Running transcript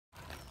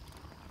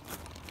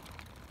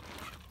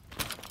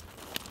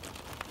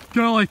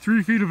Got like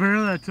 3 feet of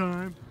air that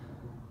time.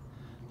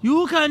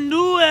 You can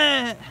do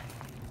it!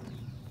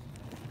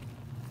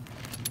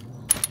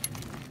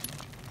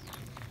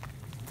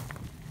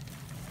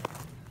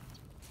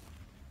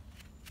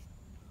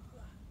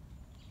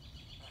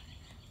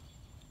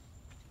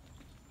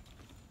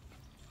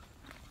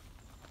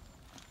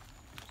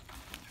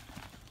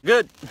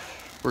 Good.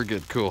 We're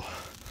good, cool.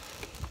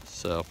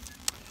 So,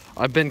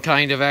 I've been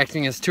kind of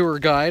acting as tour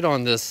guide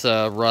on this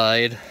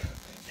ride,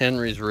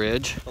 Henry's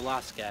Ridge. The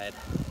lost guide.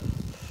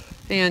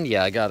 And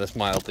yeah, I got us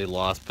mildly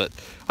lost, but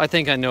I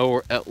think I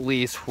know at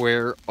least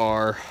where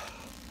our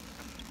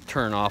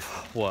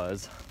turnoff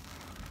was.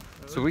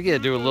 So we get to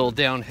do a little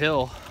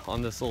downhill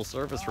on this little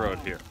surface road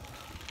here.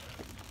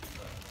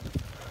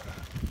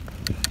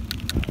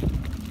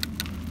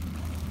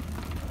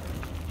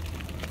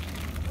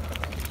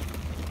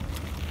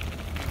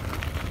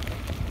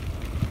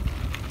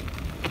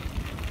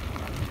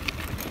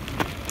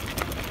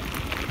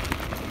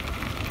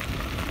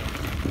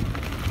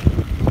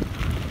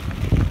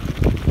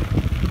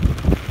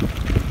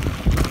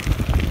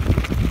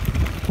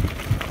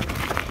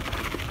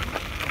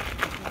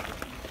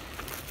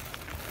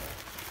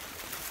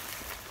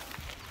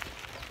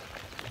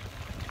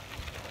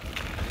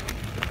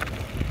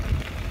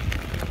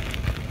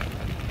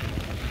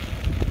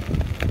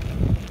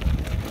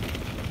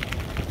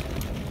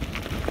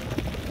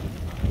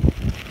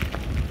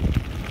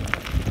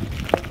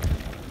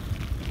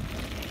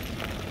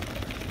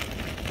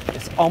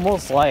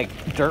 Almost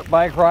like dirt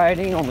bike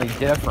riding, only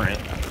different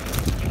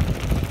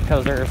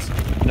because there's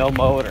no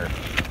motor.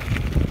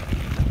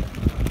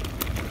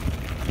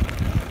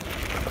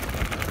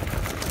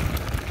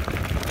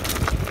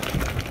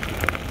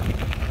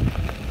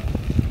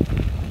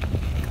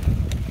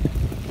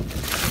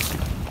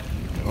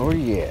 Oh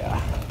yeah.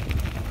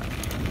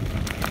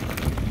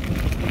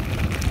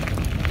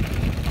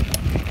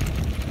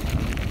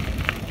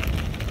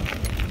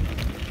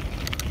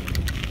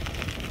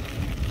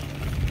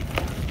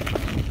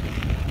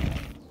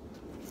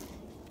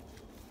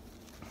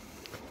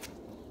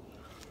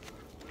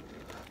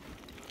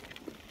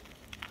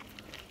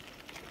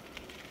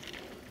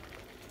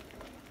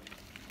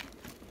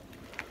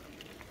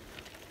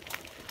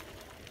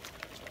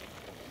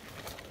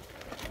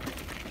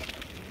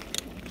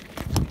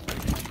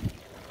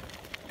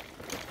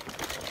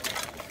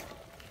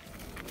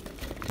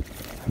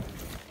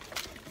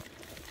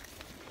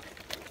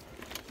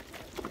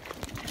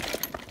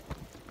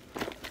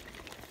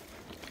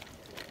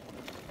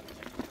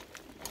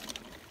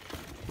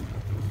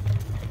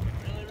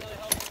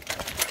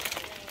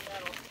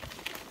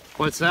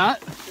 What's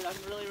that?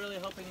 I'm really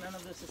hoping none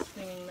of this is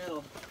stinging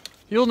metal.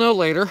 You'll know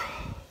later.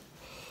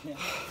 Yeah.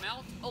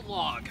 Mount a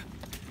log.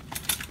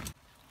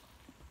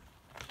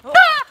 Oh.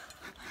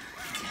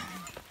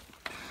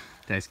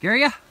 Did I scare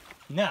ya?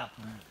 No.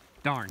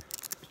 Darn.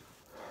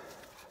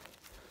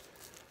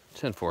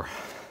 10-4.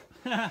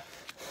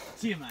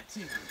 TMI.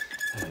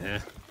 Yeah.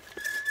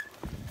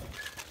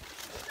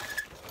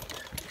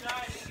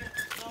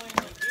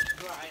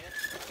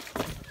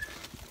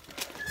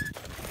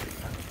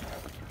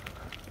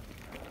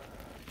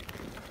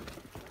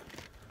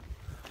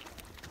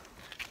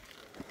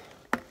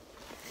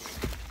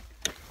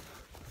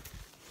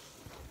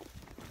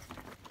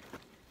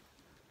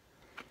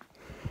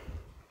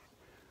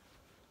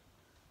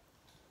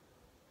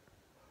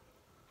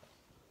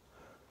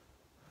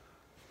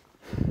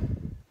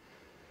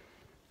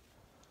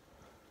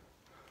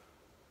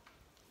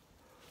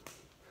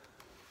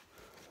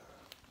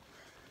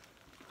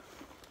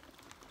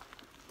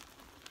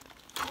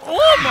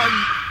 Oh my!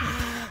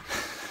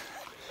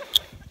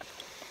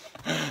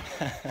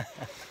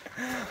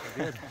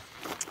 Good. A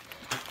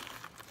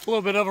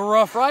little bit of a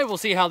rough ride. We'll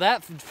see how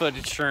that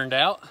footage turned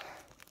out.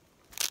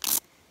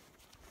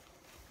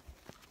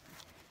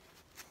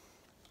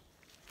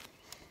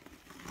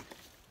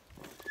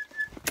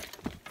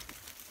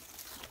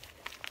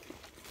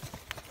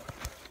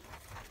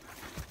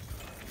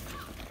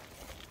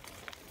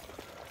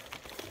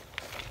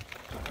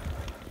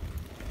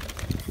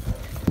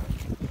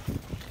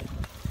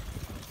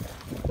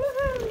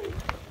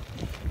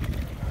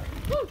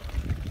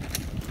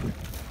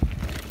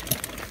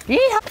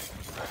 Yeah.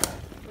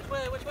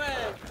 Which way?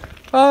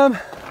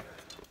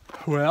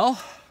 Well,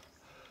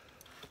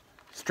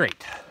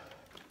 straight.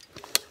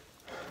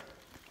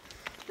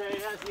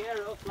 Straight as the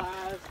arrow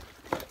flies,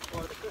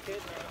 or the crooked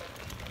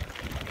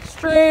man.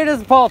 Straight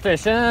as a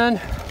politician.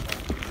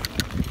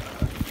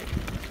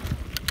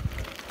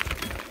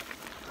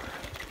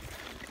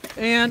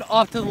 And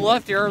off to the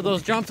left here are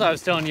those jumps I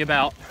was telling you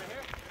about. Right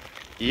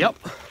here? Yep.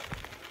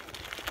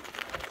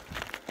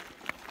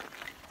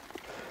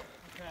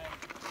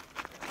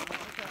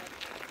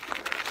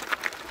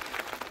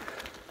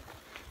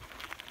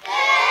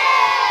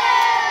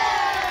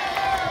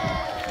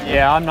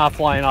 Yeah, I'm not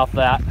flying off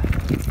that.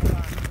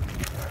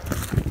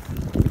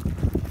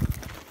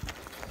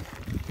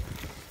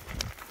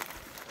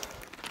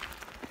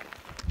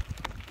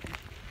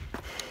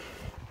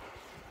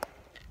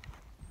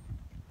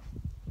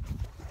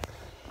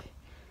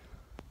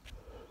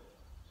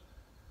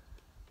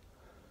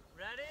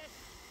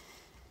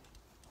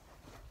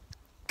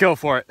 Go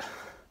for it.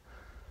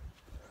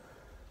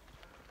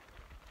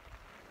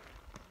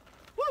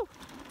 Woo!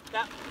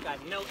 That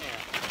got no air.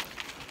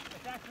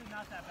 It's actually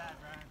not that bad,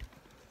 Brian.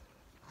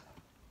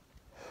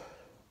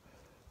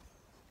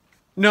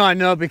 No, I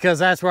know, because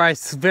that's where I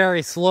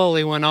very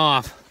slowly went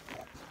off.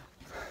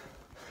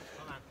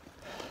 Hold on.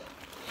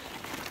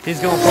 He's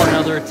going for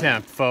another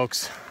attempt,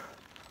 folks.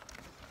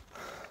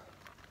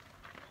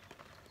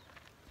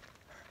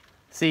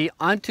 See,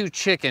 I'm too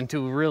chicken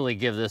to really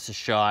give this a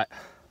shot.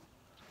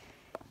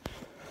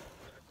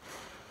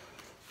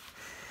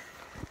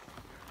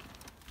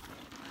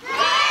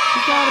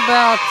 We got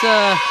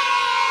about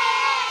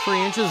 3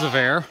 inches of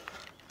air.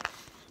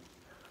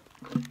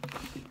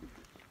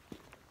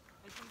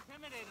 It's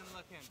intimidating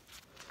looking.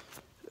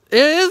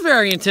 It is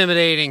very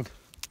intimidating.